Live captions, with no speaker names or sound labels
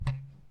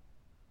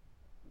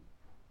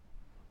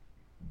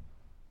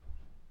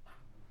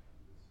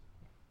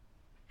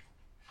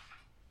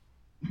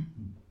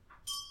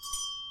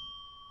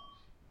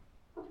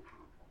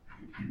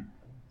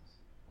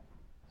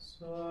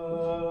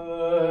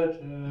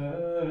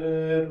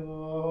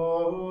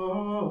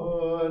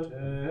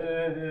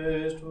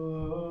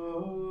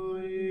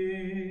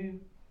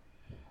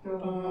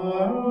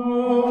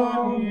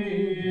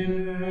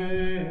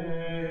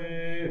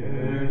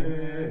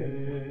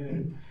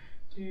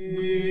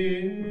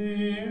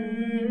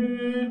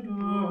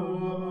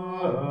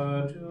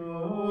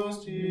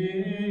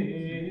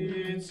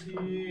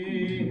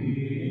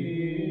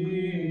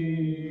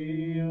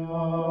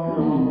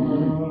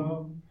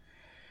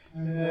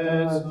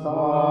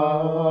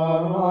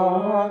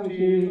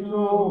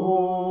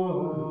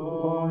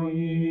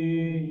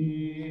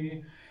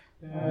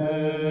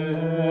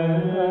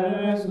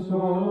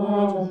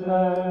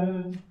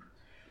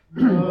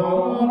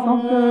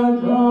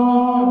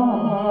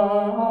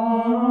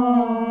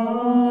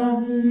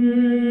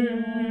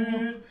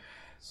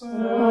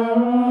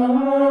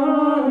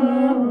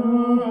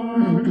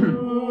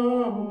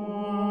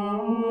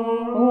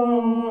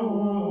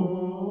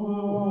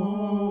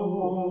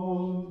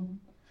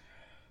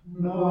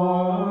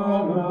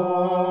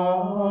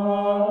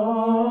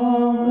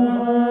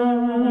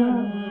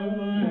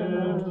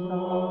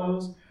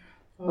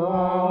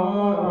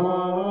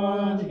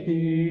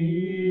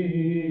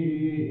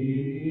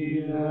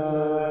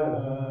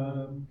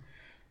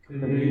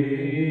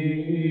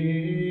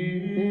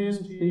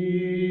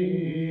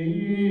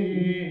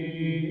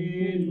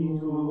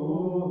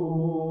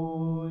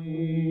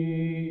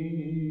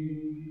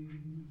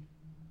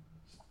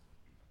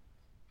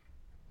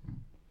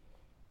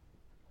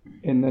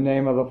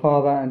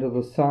Father, and of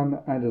the Son,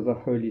 and of the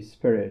Holy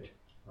Spirit.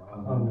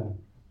 Amen.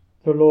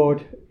 The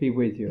Lord be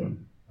with you.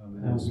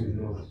 Amen. And with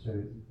your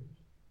spirit.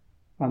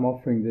 I'm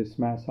offering this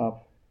Mass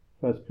up,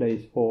 first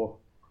place, for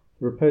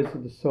the repose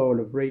of the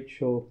soul of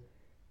Rachel,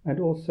 and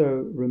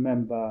also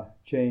remember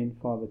Jane,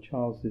 Father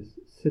Charles's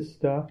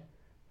sister,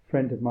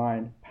 friend of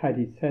mine,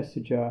 Paddy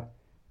Thesiger,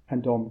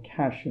 and Dom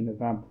Cashin of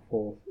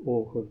Ampleforth,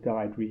 all who have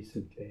died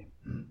recently.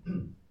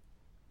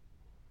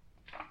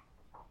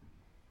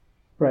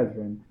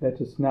 Brethren,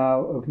 let us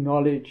now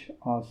acknowledge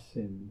our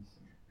sins,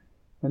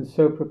 and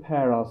so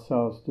prepare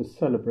ourselves to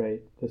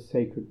celebrate the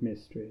sacred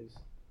mysteries.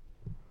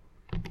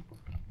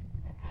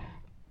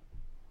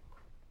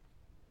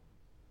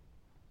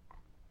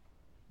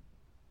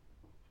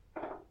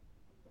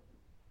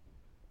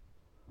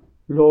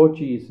 Lord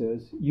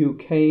Jesus, you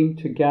came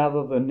to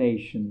gather the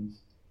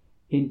nations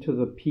into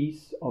the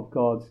peace of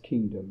God's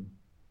kingdom.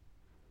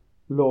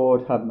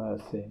 Lord, have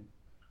mercy.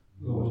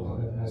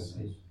 Lord, have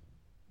mercy.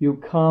 You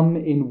come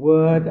in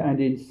word and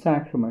in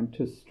sacrament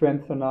to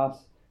strengthen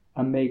us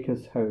and make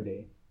us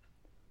holy.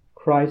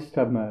 Christ,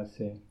 have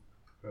mercy.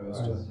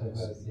 Christ, have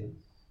mercy.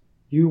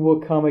 You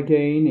will come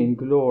again in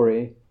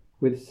glory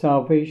with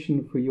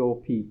salvation for your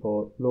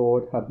people.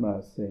 Lord, have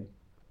mercy.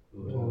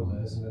 Lord,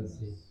 have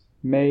mercy.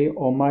 May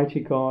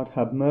Almighty God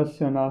have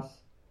mercy on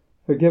us,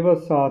 forgive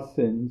us our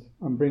sins,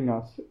 and bring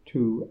us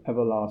to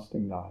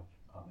everlasting life.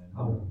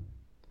 Amen.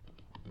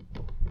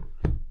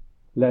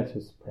 Let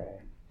us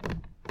pray.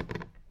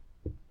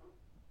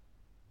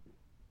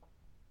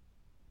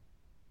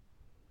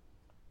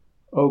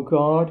 O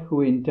God,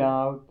 who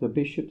endowed the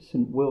Bishop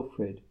St.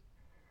 Wilfrid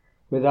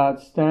with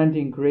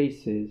outstanding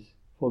graces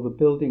for the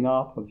building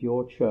up of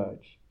your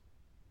church,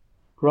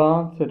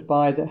 grant that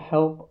by the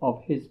help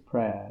of his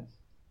prayers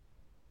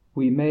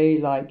we may,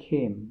 like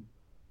him,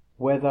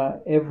 weather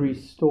every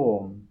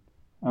storm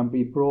and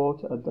be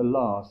brought at the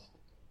last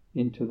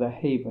into the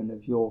haven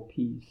of your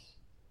peace.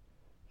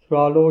 Through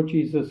our Lord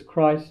Jesus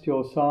Christ,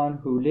 your Son,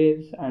 who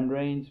lives and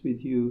reigns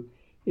with you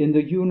in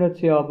the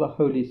unity of the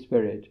Holy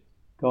Spirit,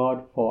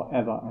 God, for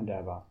ever and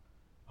ever.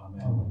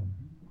 Amen.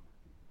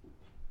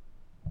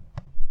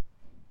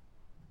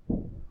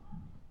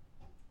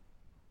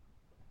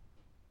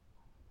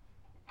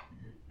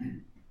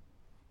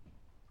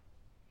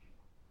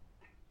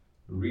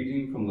 A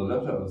reading from the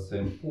letter of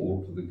St.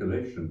 Paul to the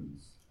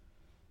Galatians.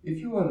 If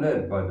you are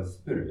led by the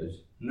Spirit,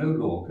 no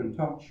law can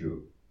touch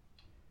you.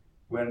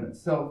 When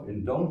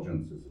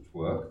self-indulgence is at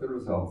work, the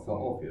results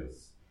are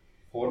obvious: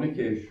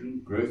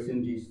 fornication, gross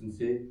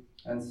indecency,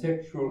 and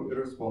sexual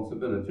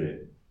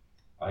irresponsibility,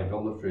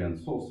 idolatry and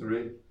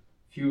sorcery,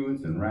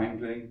 feuds and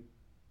wrangling,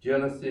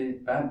 jealousy,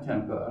 bad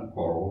temper and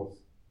quarrels,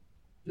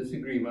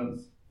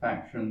 disagreements,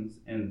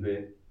 factions,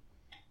 envy,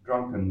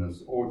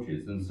 drunkenness,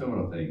 orgies, and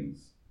similar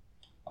things.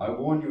 I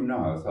warn you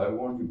now, as I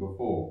warned you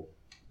before,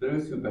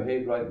 those who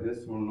behave like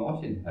this will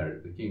not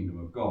inherit the kingdom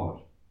of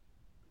God.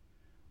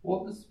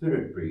 What the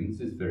Spirit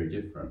brings is very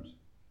different: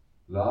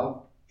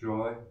 love,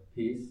 joy,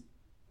 peace,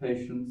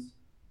 patience,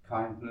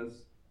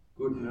 kindness,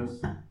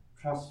 goodness,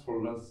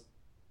 trustfulness,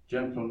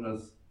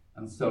 gentleness,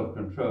 and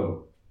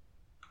self-control.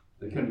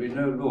 There can be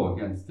no law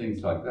against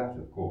things like that,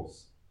 of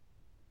course.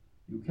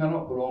 You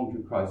cannot belong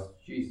to Christ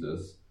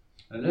Jesus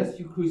unless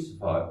you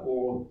crucify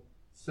all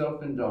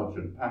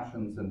self-indulgent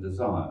passions and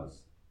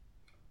desires.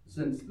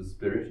 Since the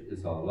Spirit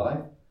is our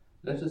life,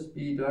 let us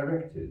be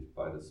directed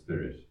by the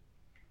Spirit.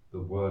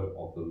 The word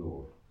of the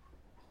Lord.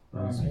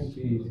 Thanks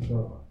be to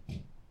God.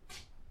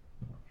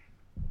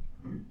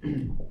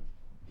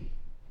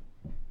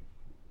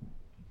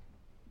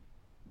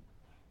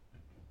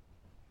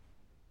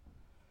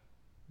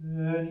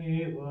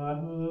 Anyone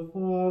who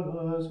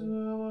follows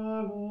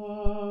our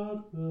Lord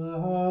will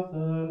have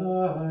the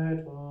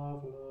light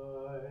of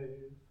life.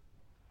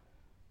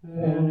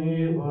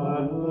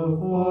 Anyone who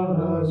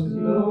follows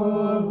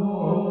your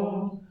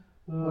Lord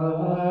will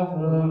have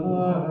the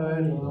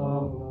light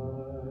of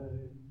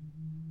life.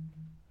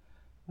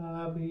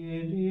 Happy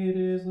indeed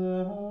is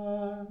the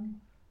man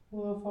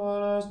who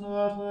follows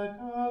not the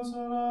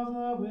counsel of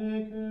the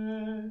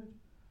wicked,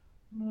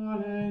 nor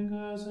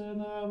lingers in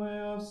the way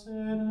of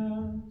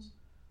sinners,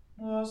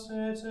 nor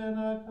sits in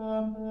the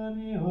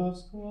company of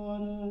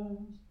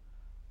scorners,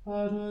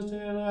 but whose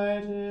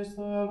delight is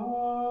the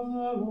law of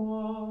the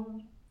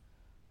Lord,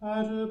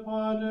 and who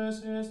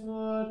ponders his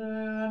law day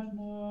and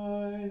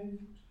night.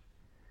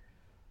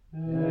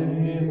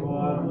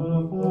 Anyone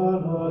who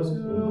follows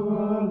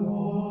your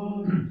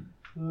Lord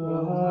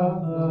will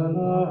have the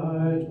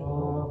light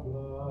of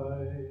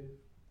life.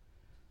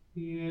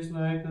 He is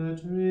like the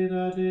tree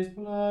that is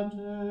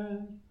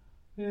planted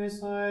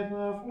beside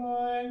the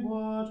flowing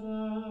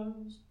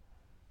waters,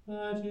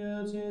 that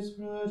yields its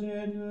fruit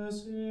in due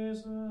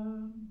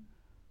season,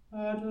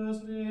 and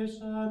whose leaves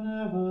shall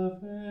never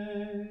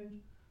fade,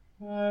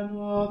 and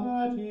all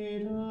that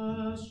he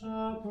does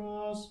shall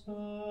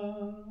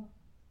prosper.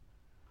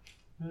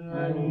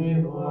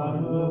 Anyone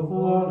who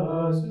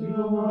follows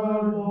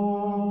your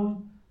Lord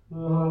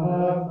will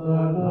have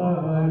the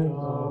light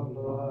of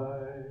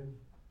life.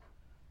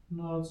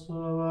 Not not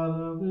so are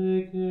the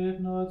wicked,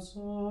 not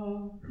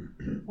so.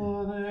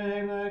 For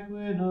they like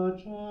winnowed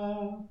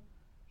chaff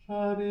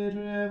shall be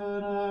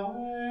driven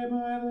away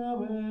by the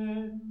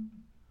wind.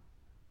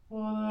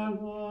 For the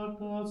Lord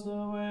guards the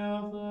way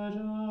of the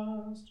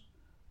just,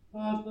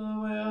 but the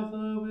way of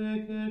the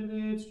wicked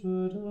leads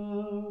to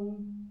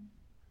doom.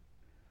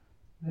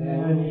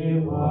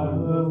 Anyone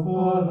who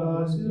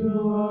follows you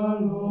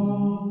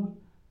alone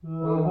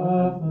will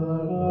have the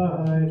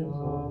light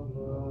of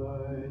life.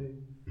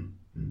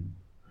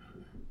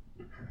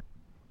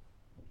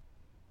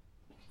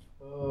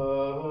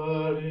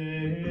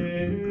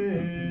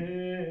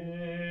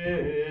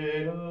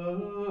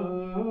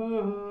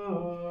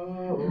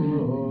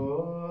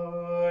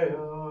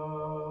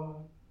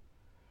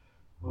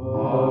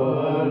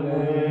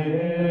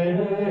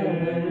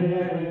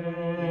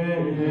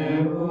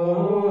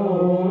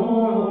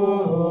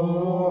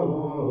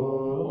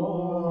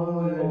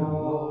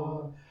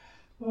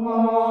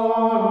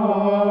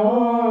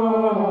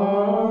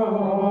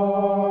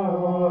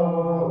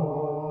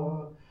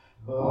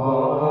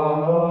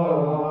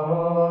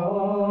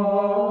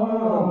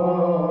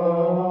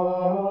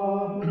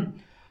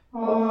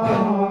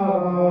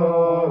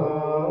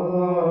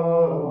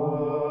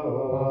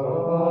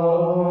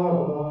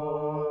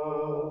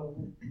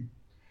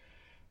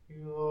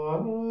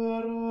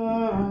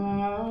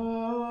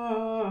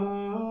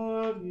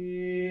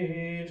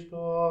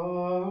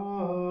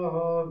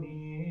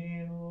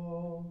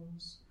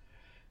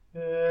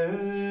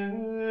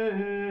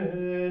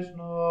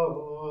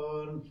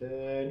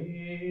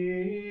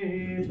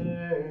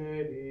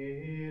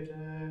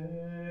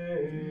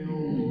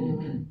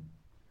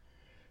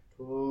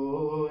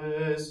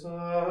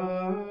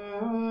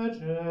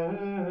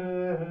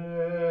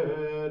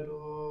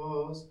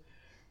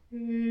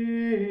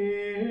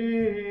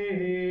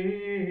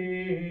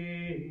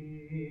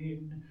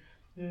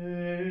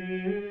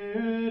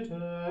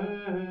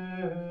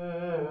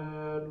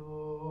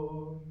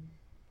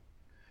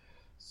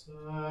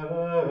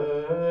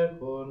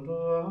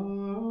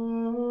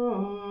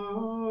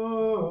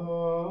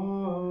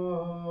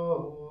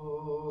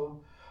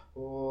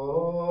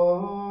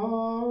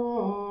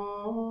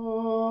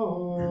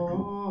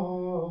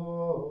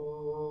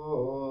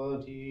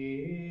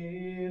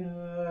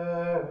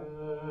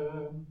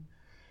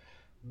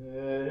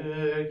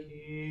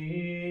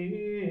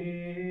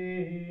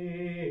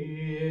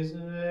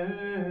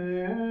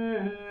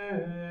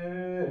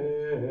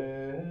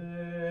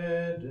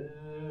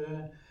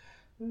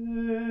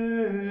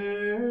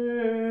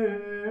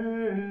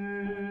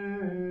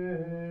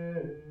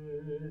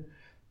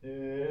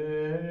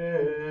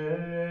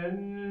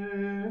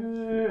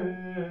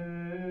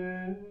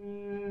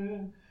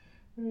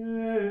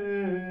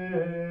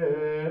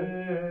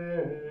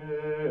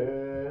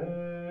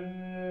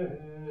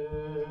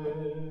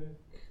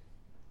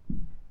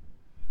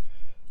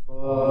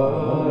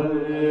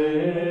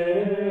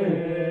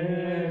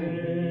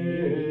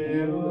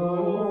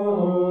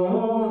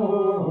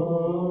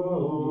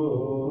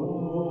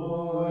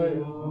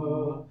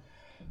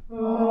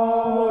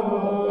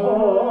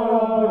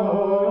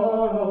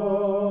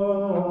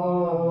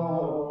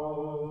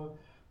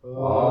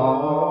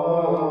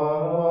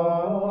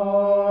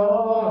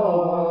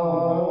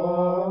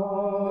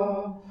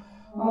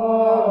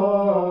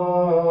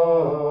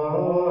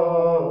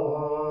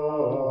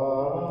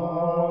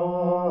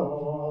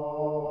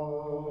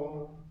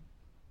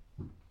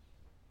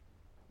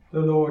 The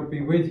Lord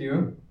be with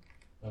you.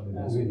 And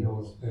with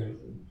your spirit.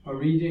 A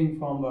reading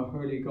from the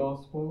Holy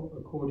Gospel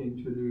according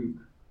to Luke.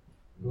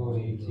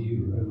 Glory to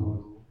you, O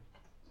Lord.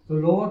 The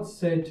Lord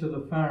said to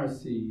the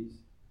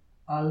Pharisees,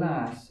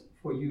 "Alas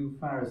for you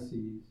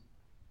Pharisees,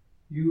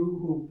 you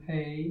who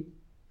pay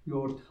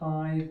your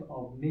tithe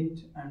of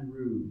mint and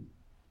rue,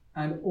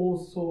 and all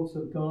sorts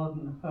of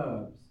garden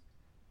herbs,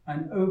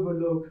 and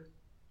overlook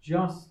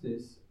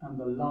justice and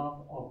the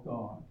love of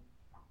God.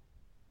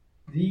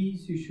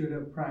 These you should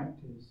have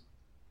practiced,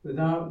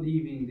 without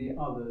leaving the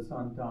others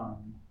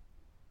undone.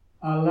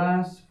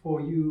 Alas for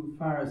you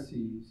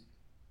Pharisees,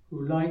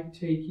 who like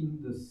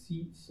taking the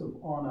seats of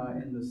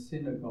honor in the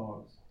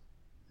synagogues,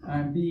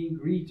 and being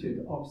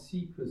greeted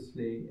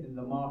obsequiously in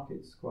the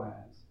market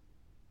squares.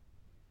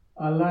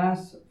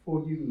 Alas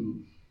for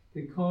you,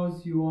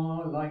 because you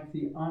are like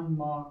the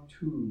unmarked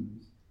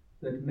tombs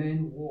that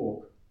men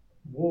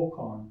walk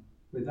on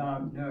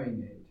without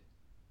knowing it."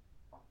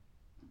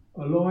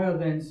 A lawyer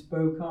then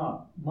spoke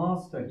up.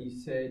 "Master," he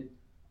said,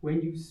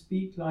 "when you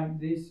speak like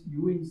this,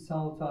 you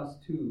insult us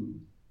too."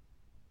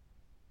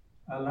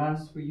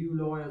 "Alas for you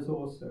lawyers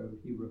also,"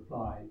 he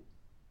replied,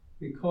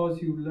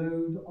 "because you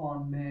load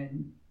on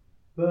men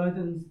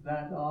burdens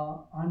that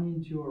are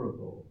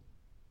unendurable,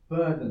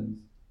 burdens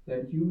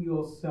that you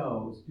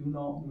yourselves do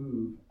not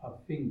move a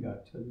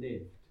finger to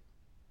lift."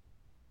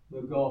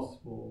 The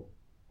Gospel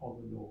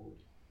of the Lord.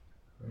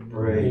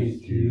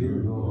 Praise to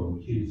you,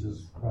 Lord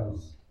Jesus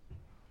Christ.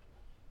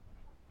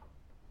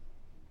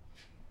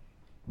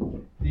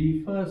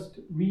 The first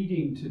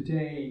reading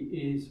today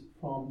is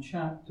from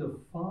chapter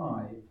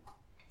 5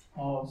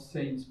 of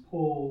St.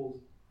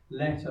 Paul's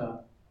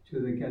letter to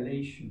the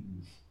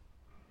Galatians.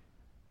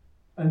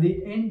 And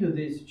the end of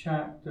this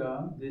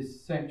chapter,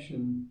 this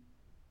section,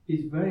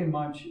 is very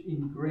much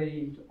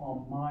engraved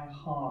on my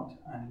heart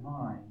and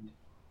mind,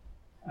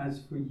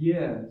 as for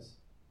years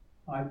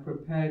I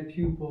prepared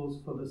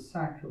pupils for the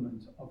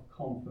sacrament of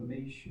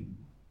confirmation.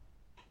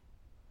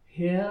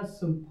 Here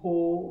St.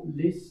 Paul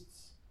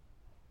lists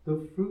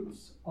the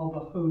fruits of the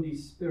Holy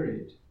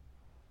Spirit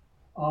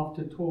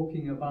after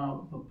talking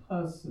about the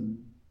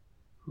person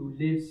who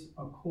lives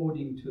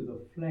according to the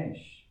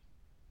flesh.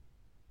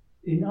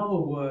 In other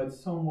words,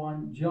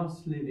 someone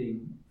just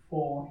living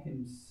for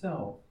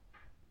himself,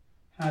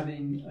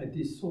 having a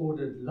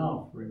disordered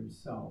love for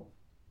himself.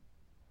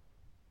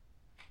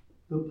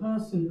 The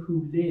person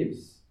who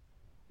lives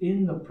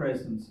in the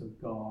presence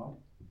of God,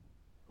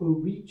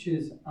 who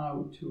reaches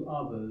out to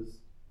others,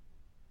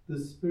 the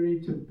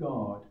Spirit of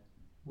God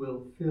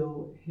will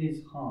fill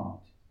his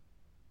heart.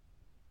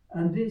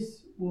 And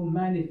this will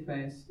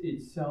manifest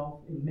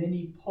itself in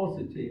many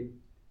positive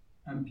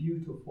and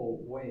beautiful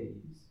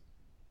ways.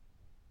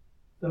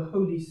 The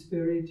Holy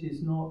Spirit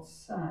is not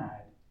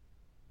sad,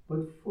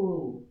 but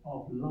full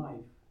of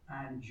life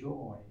and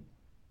joy,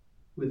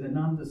 with an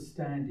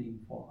understanding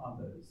for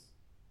others.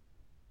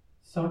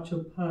 Such a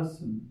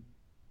person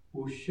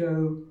will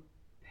show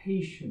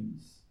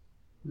patience,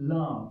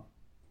 love,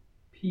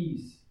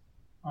 peace,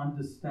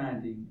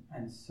 understanding,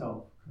 and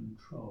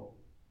self-control.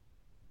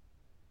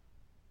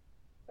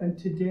 And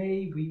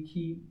today we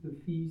keep the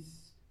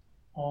feast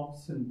of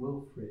St.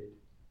 Wilfrid,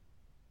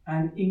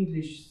 an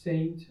English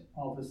saint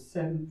of the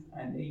 7th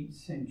and 8th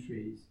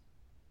centuries,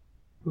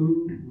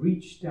 who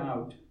reached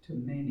out to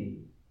many.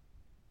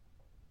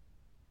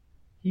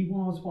 He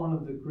was one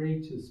of the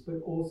greatest,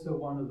 but also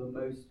one of the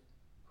most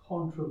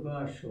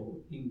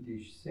controversial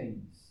English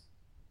saints.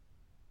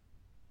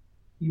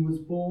 He was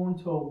born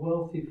to a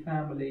wealthy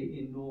family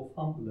in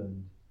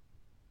Northumberland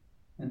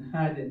and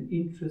had an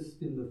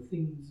interest in the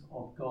things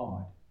of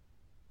God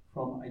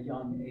from a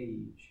young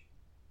age,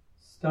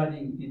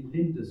 studying in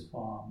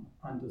Lindisfarne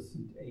under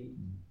St.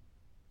 Aidan.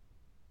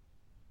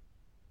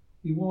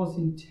 He was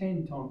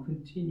intent on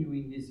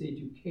continuing his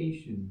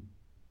education,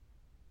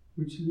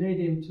 which led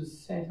him to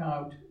set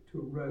out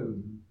to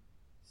Rome,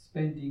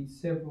 spending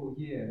several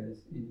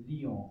years in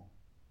Lyon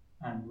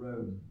and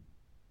Rome.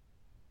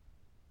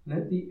 And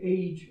at the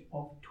age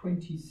of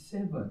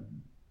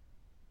 27,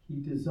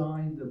 he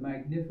designed the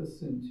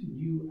magnificent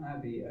new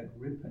abbey at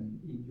Ripon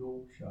in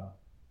Yorkshire,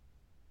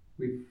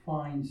 with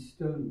fine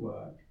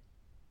stonework,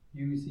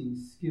 using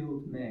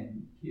skilled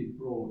men he had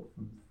brought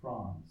from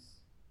France.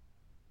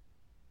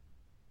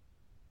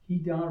 He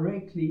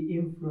directly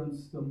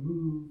influenced the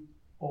move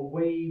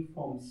away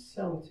from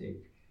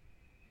Celtic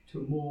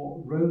to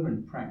more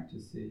Roman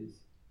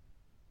practices,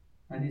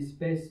 and is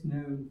best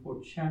known for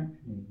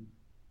championing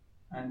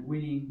and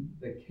winning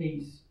the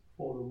case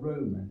for the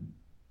Roman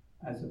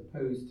as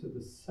opposed to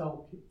the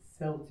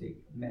Celtic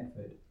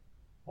method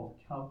of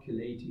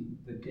calculating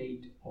the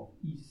date of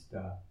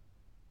Easter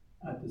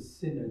at the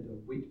Synod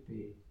of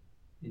Whitby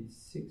in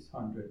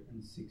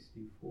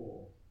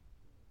 664.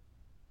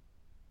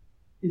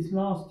 His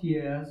last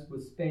years were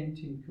spent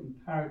in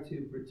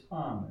comparative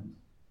retirement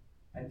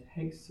at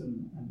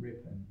Hexham and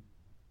Ripon,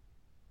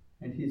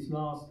 and his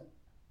last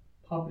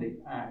public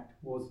act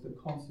was the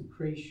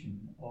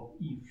consecration of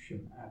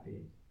Evesham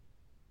Abbey.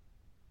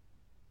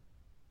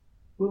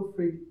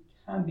 Wilfrid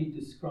can be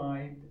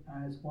described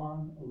as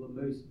one of the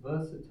most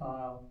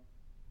versatile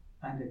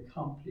and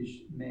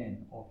accomplished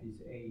men of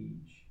his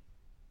age.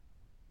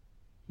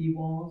 He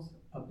was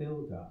a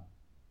builder,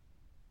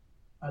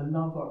 a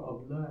lover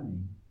of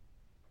learning,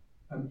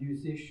 a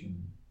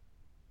musician,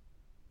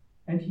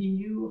 and he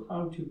knew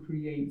how to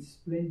create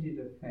splendid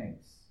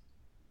effects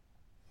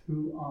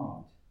through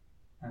art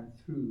and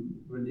through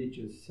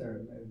religious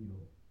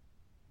ceremonial.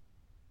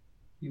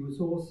 He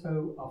was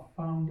also a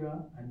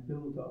founder and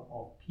builder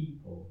of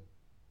people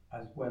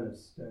as well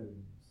as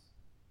stones.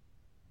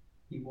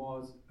 He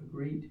was a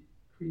great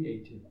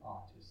creative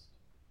artist.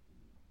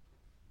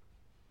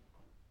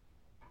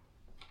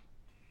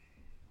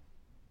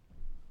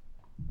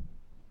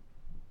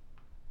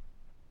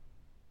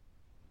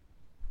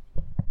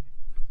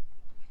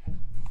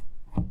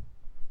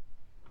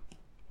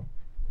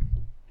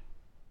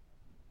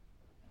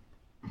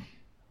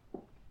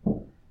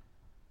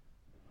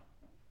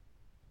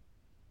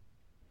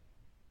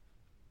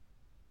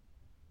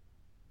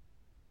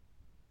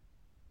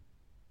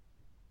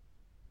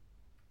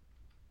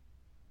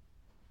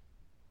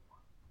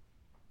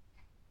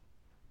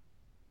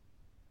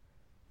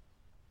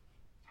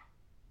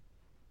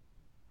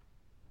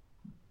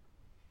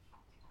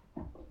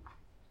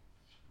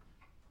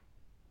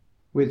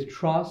 With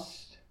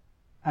trust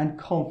and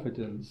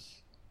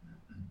confidence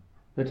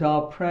that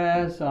our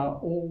prayers are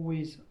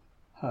always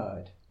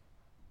heard,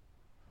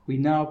 we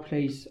now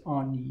place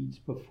our needs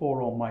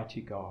before Almighty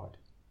God.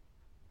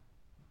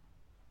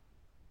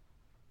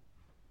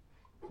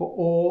 For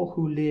all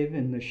who live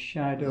in the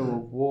shadow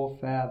of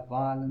warfare,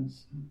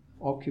 violence,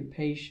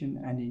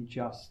 occupation, and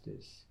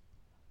injustice,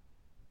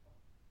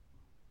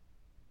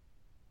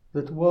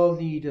 that world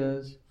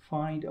leaders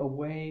find a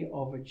way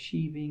of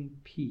achieving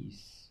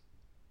peace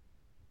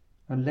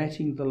and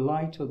letting the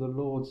light of the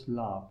Lord's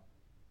love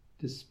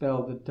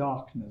dispel the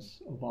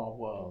darkness of our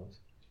world.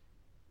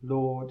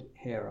 Lord,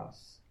 hear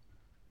us.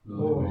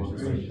 Lord,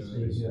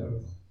 graciously hear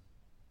us.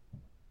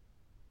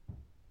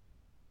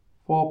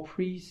 For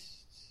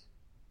priests,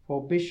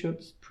 for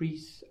bishops,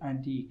 priests,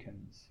 and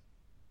deacons,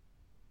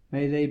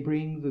 may they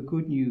bring the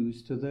good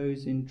news to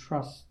those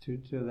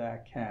entrusted to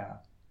their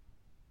care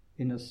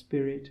in a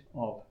spirit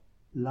of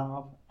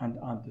love and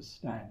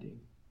understanding.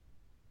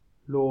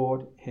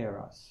 Lord, hear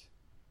us.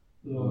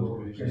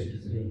 Lord,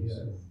 graciously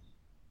hear us.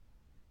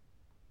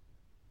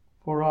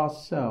 For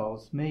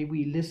ourselves, may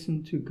we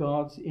listen to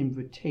God's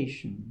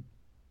invitation,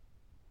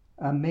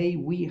 and may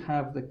we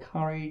have the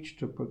courage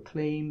to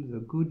proclaim the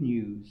good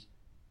news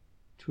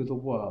to the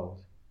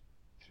world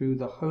through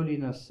the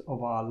holiness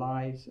of our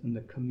lives and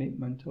the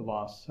commitment of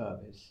our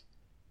service.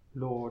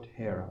 Lord,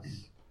 hear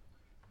us.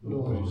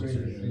 Lord,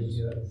 graciously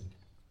hear us.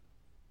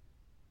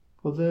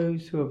 For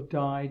those who have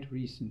died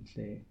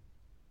recently,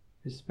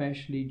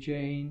 especially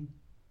Jane,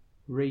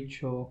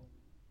 Rachel,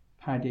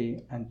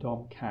 Paddy, and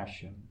Dom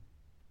Casham,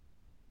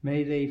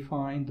 may they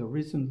find the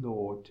risen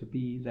Lord to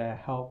be their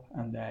help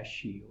and their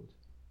shield.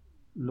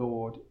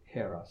 Lord,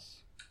 hear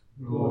us.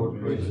 Lord,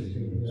 graciously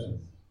hear us.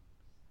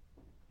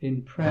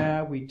 In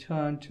prayer we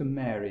turn to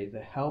Mary,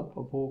 the help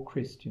of all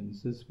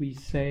Christians, as we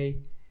say,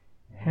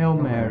 Hail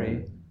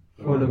Mary,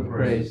 full of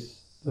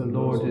grace, the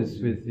Lord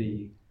is with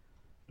thee.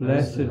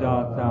 Blessed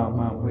art thou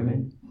among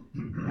women,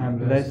 and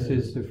blessed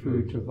is the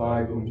fruit of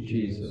thy womb,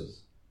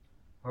 Jesus.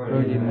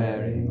 Holy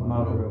Mary,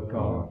 Mother of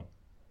God,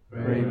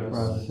 pray for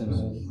us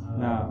sinners,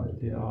 now and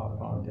at the hour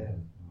of our death.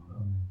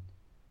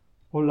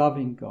 O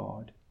loving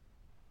God,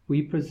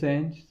 we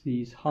present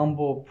these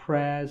humble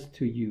prayers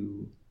to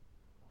you,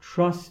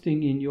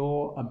 trusting in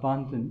your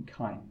abundant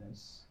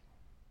kindness.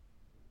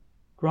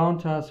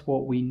 Grant us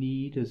what we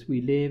need as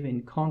we live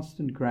in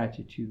constant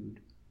gratitude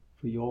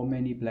for your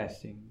many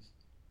blessings.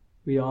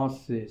 We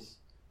ask this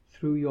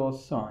through your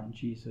Son,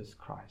 Jesus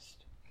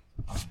Christ.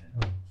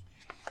 Amen.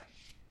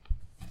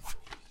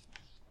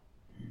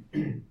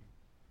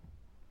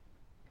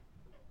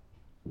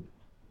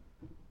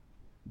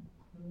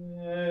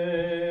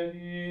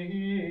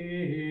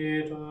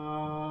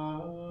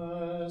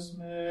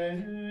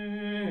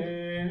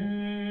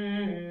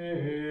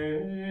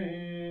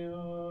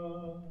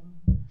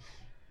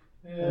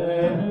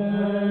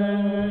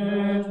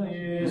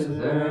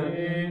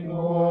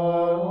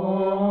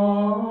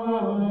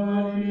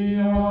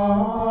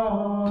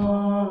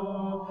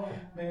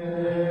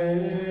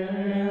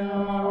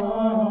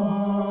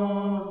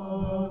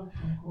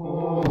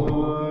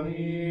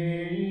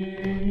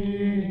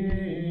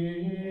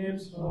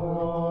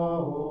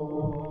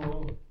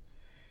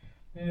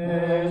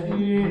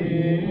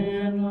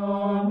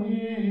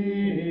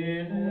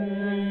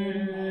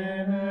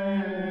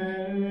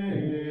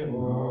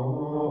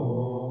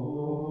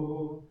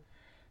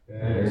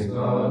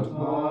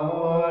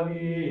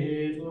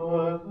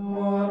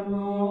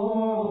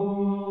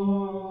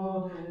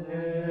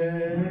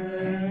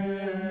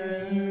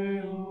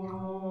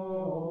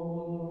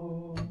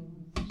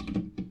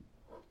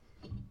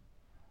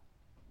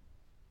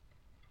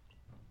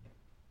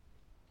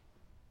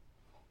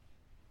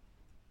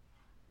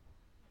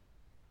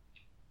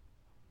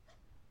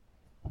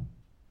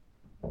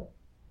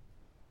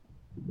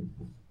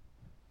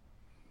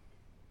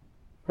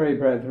 Pray,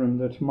 brethren,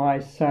 that my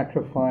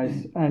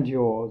sacrifice and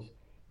yours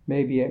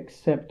may be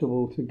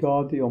acceptable to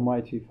God the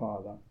Almighty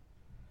Father.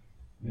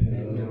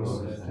 May the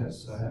Lord accept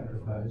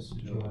sacrifice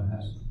at your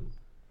hands,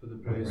 for the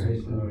praise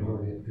and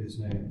glory of his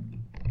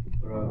name,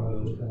 for our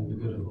good and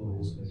the good of all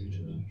his holy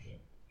church.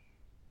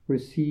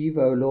 Receive,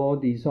 O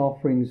Lord, these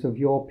offerings of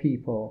your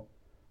people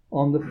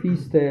on the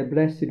feast day of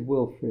Blessed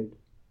Wilfrid,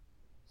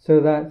 so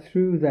that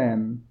through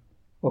them,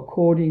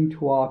 according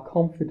to our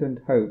confident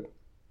hope,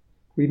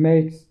 we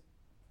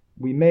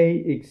may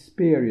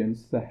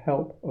experience the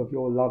help of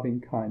your loving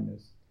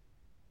kindness,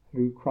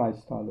 through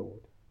Christ our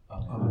Lord.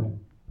 Amen.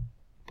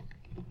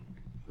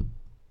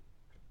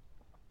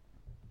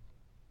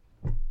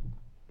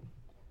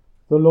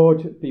 The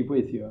Lord be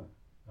with you.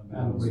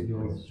 And with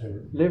your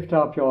spirit. Lift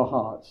up your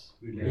hearts.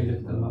 We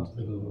lift them up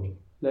to the Lord.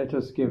 Let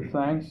us give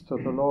thanks to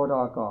the Lord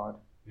our God.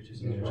 It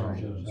is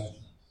right and just.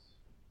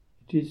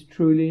 It is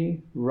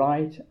truly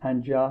right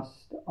and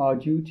just, our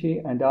duty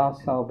and our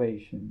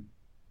salvation,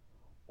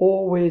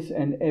 always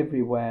and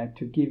everywhere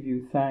to give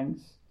you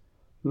thanks,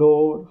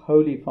 Lord,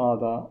 Holy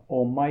Father,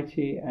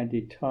 Almighty and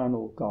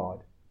eternal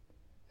God,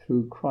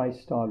 through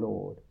Christ our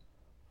Lord.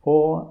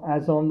 For,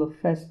 as on the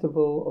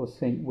festival of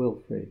St.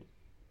 Wilfrid,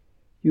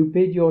 you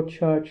bid your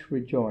church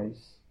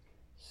rejoice,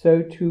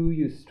 so too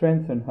you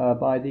strengthen her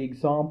by the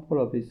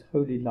example of his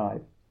holy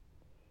life.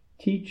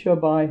 Teach her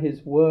by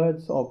his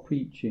words of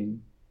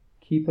preaching,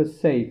 keep her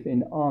safe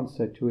in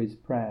answer to his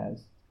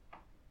prayers.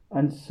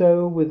 And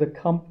so, with the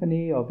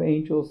company of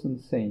angels and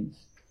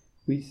saints,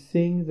 we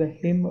sing the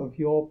hymn of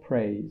your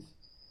praise,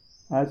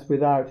 as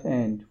without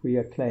end we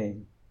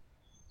acclaim.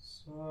 Sanctus,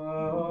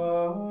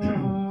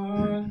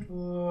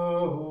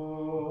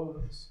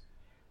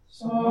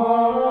 Sanctus,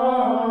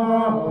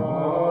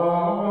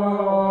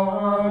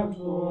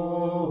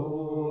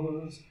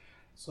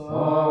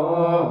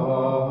 Sanctus,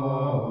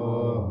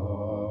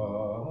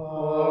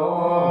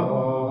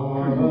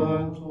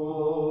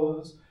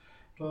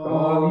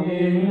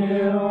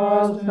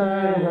 Dominus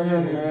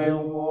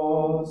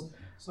Deus,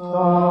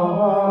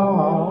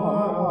 Sabaoth,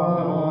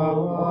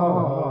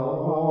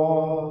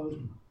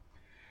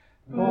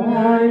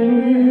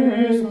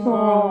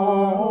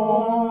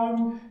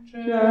 Benedictum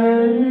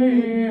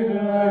Celi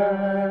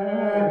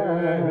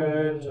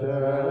et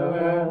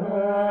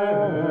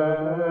terra,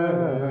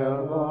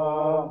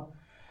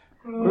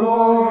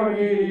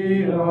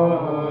 Gloria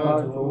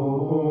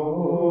tua.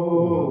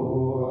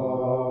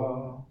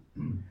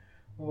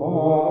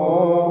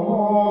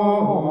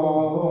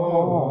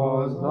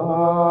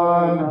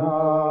 Hosanna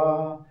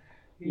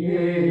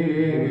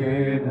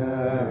in excelsis.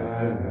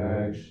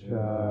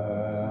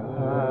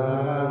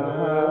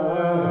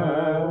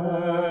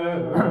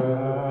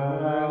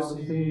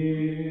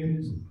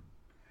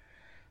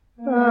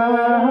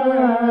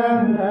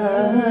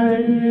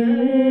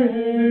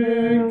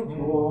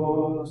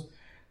 Benedictus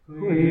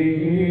qui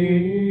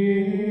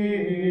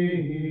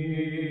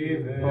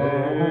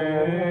venit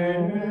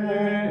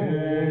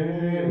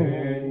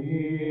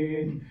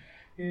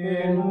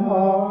in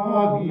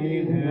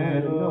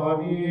nomine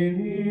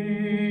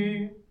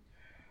Domini.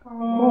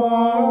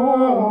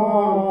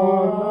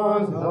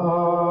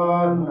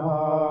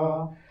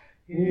 Hosanna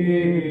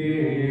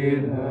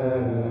in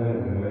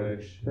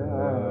excelsis.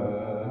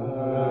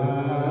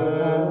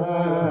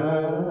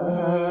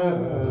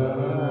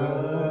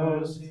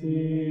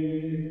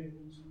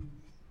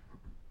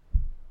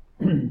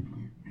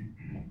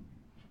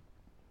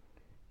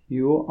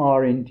 You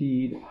are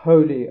indeed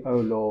holy, O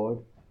Lord,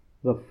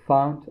 the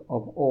fount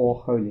of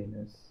all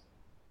holiness.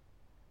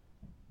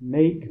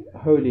 Make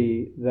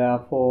holy,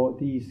 therefore,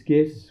 these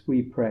gifts,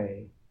 we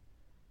pray,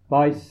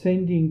 by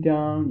sending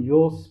down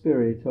your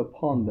Spirit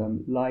upon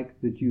them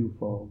like the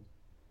dewfall,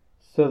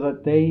 so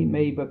that they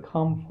may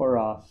become for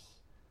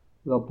us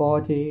the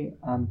body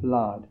and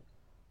blood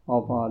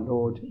of our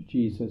Lord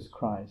Jesus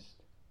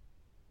Christ.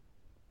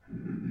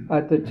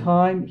 At the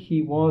time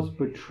he was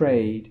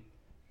betrayed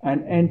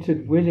and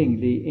entered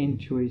willingly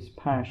into his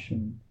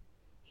passion,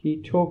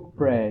 he took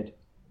bread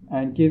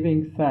and,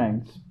 giving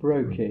thanks,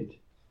 broke it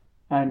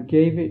and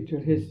gave it to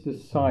his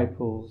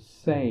disciples,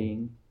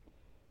 saying,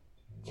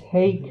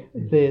 "Take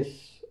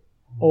this,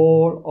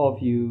 all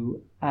of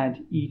you,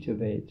 and eat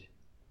of it,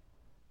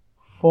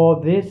 for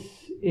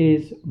this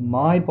is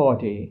my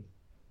body,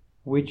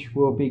 which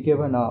will be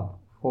given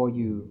up for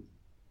you."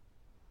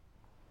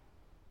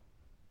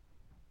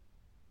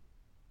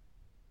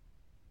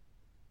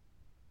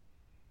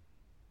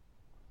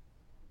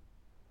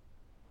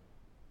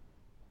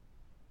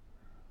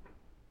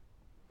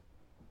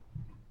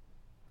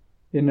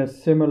 In a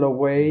similar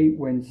way,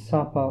 when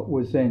supper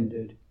was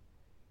ended,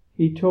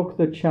 he took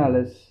the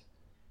chalice,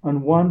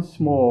 and once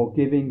more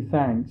giving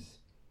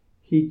thanks,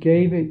 he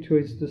gave it to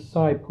his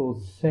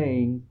disciples,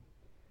 saying,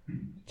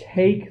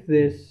 "Take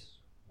this,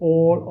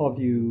 all of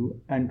you,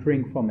 and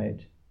drink from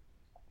it.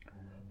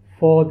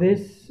 For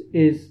this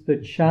is the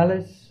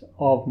chalice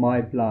of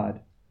my blood,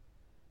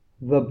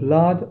 the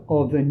blood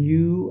of the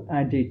new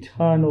and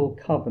eternal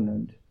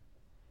covenant,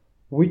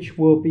 which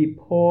will be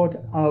poured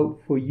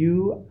out for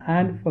you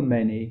and for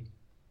many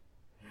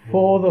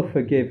for the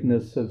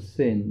forgiveness of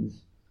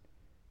sins.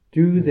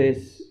 Do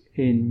this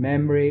in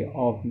memory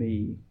of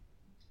me."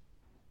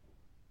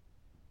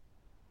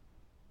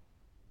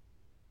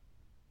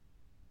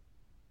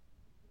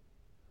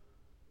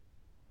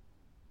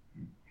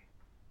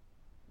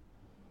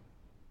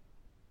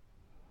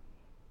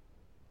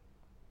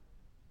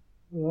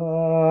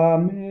 The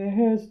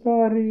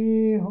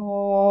mystery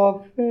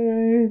of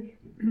faith.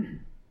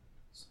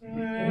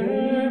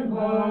 Save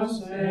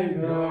us,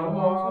 Saviour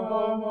of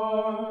the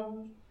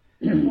world,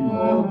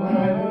 for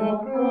by your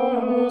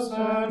cross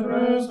and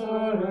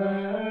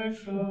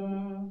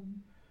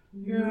resurrection,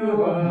 you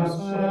have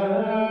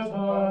set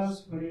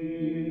us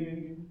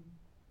free.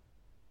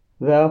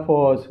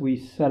 Therefore, as we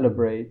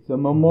celebrate the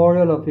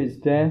memorial of his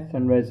death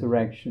and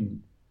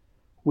resurrection,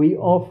 we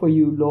offer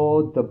you,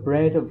 Lord, the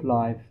bread of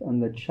life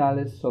and the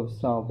chalice of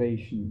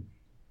salvation,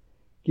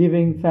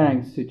 giving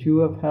thanks that you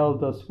have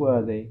held us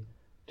worthy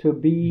to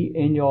be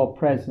in your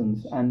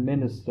presence and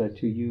minister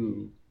to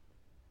you.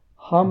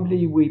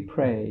 Humbly we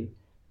pray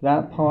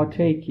that,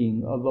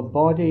 partaking of the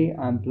body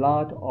and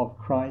blood of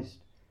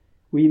Christ,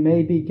 we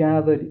may be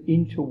gathered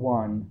into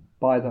one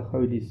by the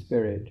Holy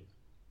Spirit.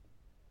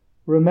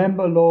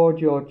 Remember, Lord,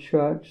 your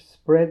church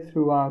spread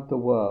throughout the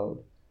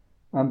world,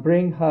 and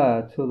bring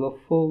her to the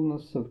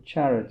fullness of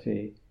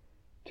charity,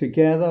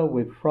 together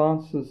with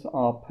Francis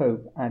our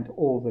Pope and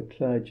all the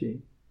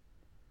clergy.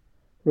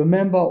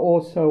 Remember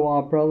also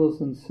our brothers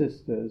and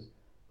sisters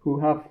who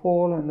have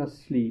fallen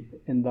asleep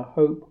in the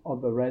hope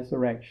of the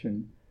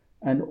resurrection,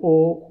 and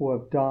all who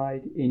have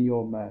died in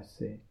your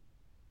mercy.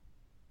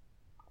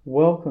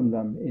 welcome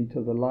them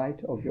into the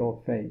light of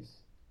your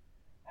face.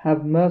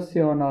 Have mercy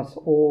on us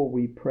all,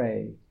 we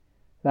pray,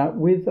 that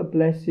with the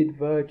Blessed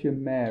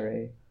Virgin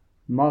Mary,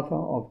 Mother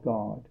of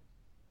God,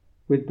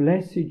 with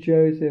blessed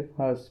Joseph,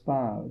 her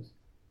spouse,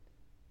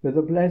 with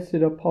the blessed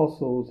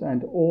apostles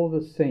and all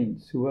the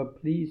saints who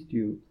have pleased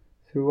you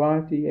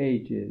throughout the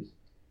ages,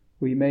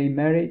 we may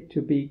merit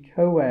to be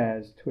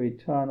co-heirs to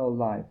eternal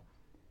life,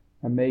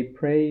 and may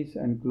praise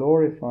and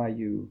glorify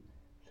you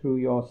through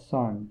your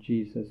Son,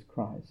 Jesus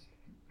Christ.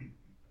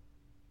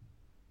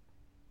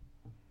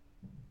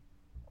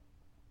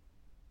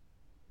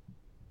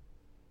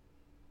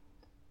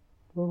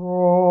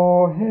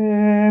 Through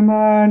him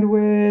and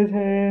with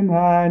him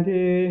and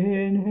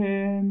in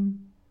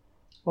him,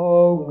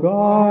 O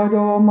God,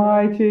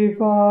 Almighty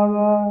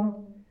Father,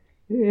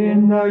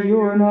 in the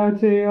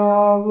unity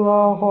of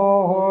the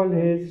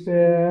Holy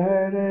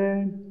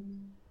Spirit,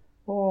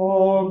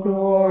 all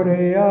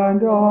glory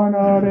and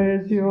honor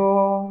is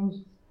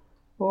yours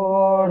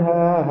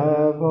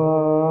forever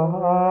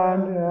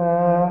and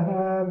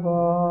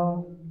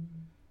ever.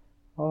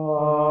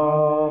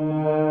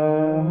 Amen.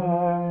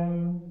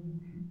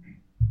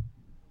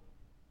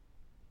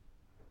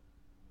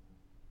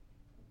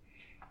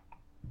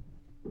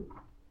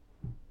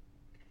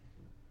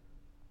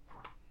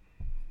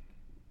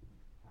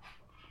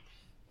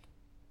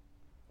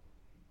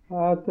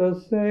 At the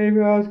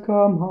Saviour's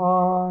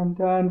command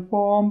and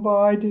formed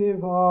by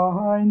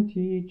divine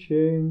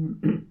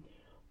teaching,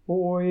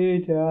 we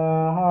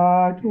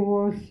dare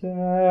to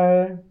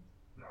say,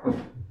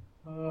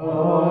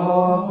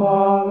 Our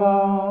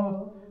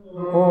Father,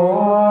 who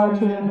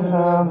art in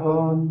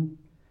heaven,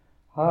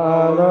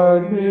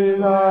 hallowed be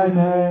thy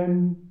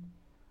name.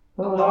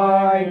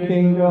 Thy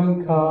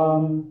kingdom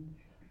come,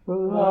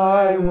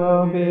 thy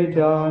will be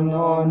done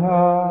on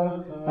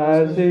earth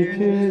as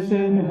it is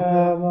in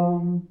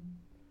heaven.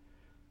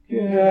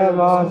 Give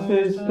us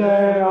this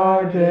day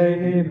our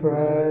daily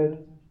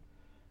bread,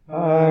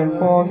 and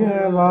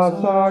forgive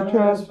us our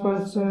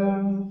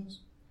trespasses,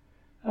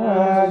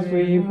 as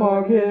we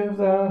forgive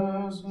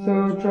those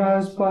who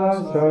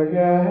trespass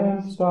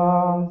against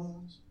us.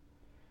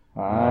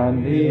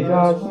 And lead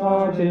us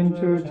not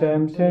into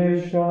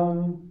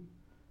temptation,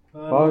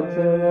 but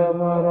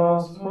deliver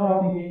us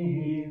from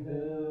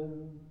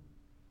evil.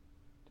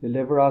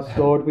 Deliver us,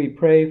 Lord, we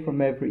pray, from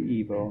every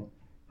evil.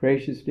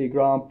 Graciously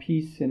grant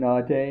peace in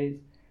our days,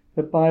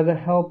 that by the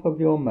help of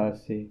your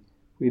mercy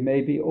we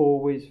may be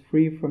always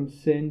free from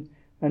sin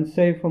and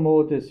safe from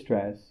all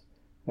distress,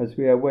 as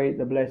we await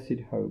the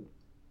blessed hope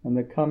and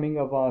the coming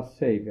of our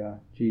Saviour,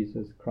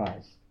 Jesus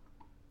Christ.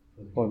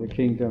 For the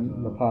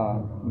kingdom, the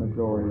power, and the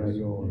glory are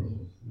yours.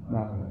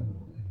 Amen.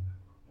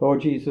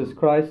 Lord Jesus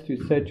Christ,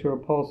 who said to your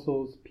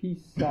apostles,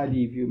 Peace I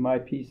leave you, my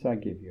peace I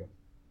give you.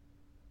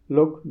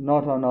 Look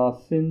not on our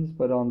sins,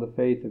 but on the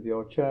faith of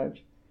your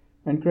church,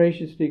 and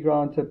graciously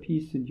grant her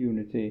peace and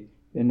unity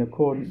in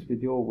accordance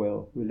with your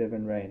will, who live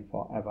and reign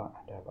for ever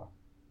and ever.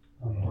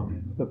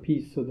 Amen. The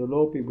peace of the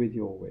Lord be with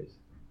you always.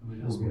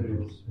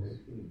 Amen.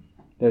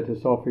 Let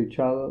us offer each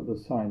other the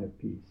sign of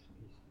peace.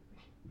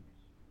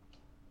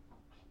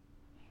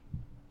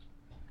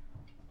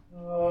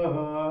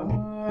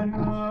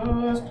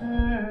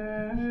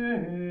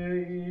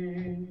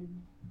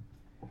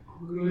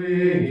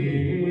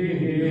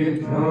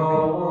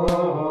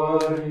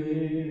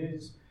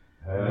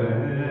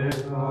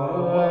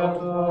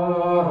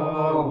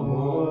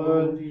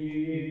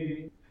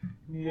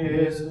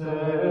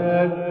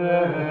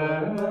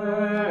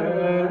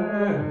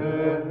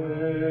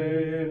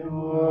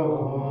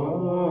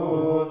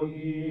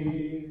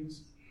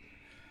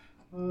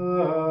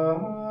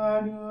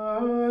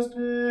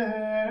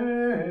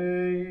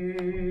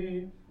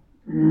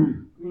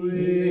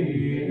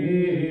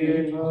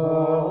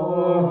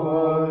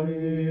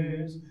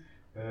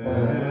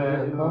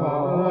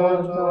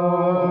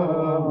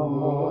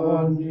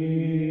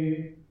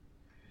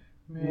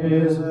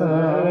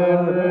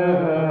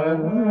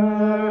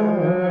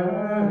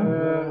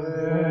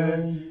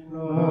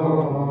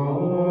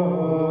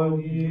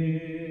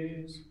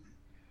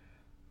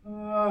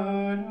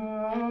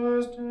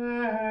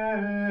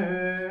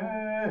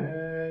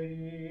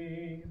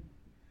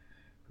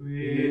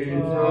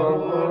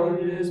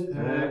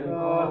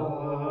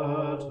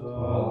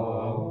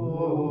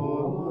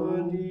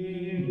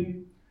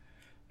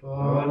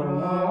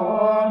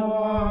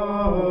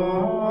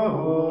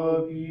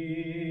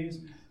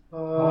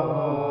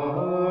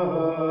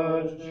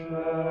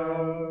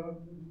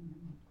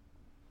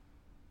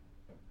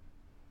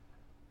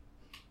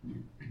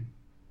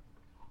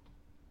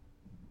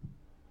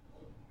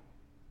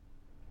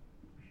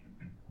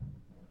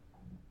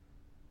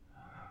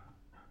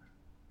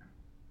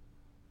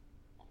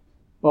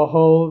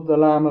 Behold the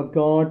Lamb of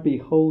God,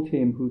 behold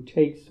him who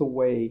takes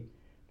away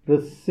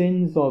the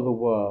sins of the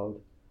world.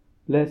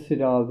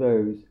 Blessed are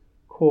those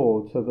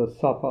called to the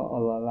supper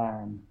of the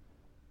Lamb.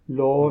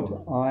 Lord,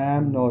 I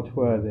am not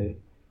worthy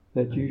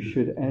that you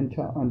should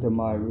enter under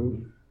my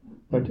roof,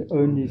 but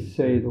only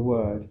say the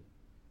word,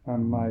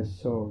 and my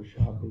soul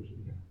shall be healed.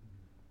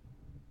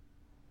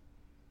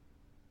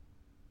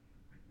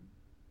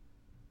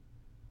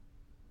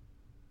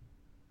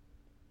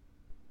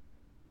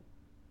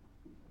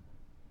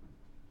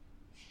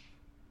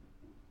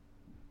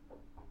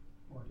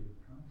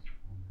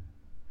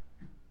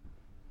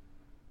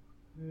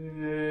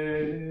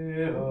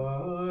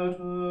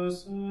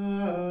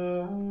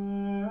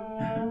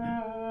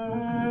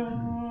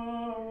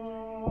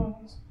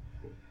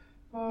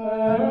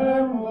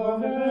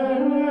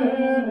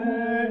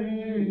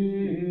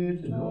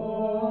 Benedit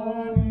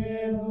Dominus,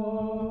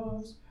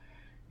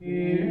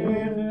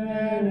 in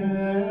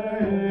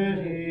benedit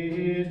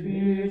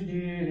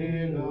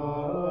vigilante,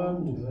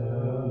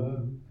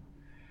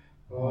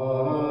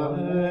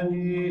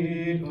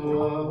 benedit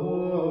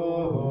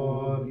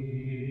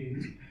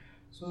vobis,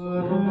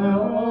 sed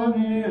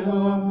omnia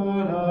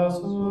per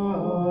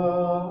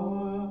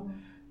sua,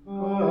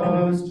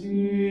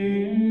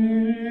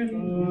 Spiritu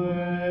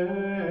et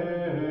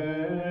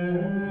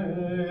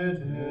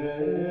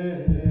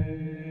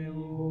Deo.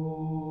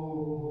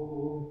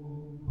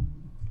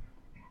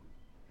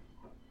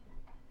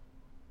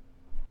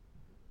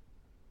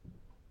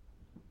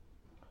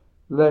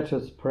 Let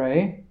us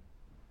pray.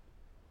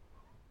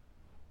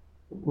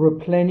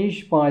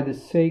 Replenished by the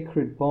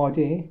sacred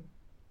body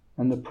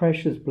and the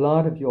precious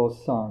blood of your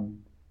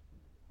Son,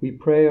 we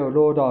pray, O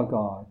Lord our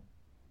God,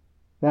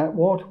 that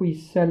what we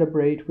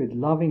celebrate with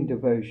loving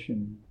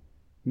devotion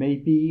may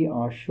be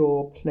our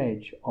sure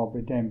pledge of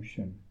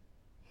redemption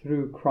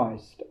through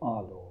Christ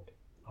our Lord.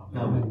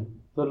 Amen.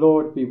 The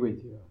Lord be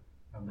with you.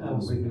 And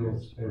with your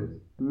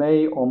spirit.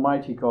 May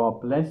Almighty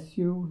God bless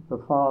you, the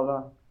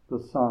Father,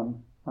 the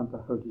Son, and the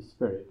Holy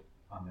Spirit.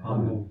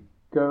 Amen.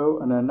 Go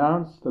and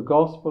announce the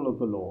gospel of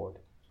the Lord.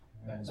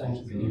 Thanks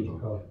be to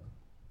God.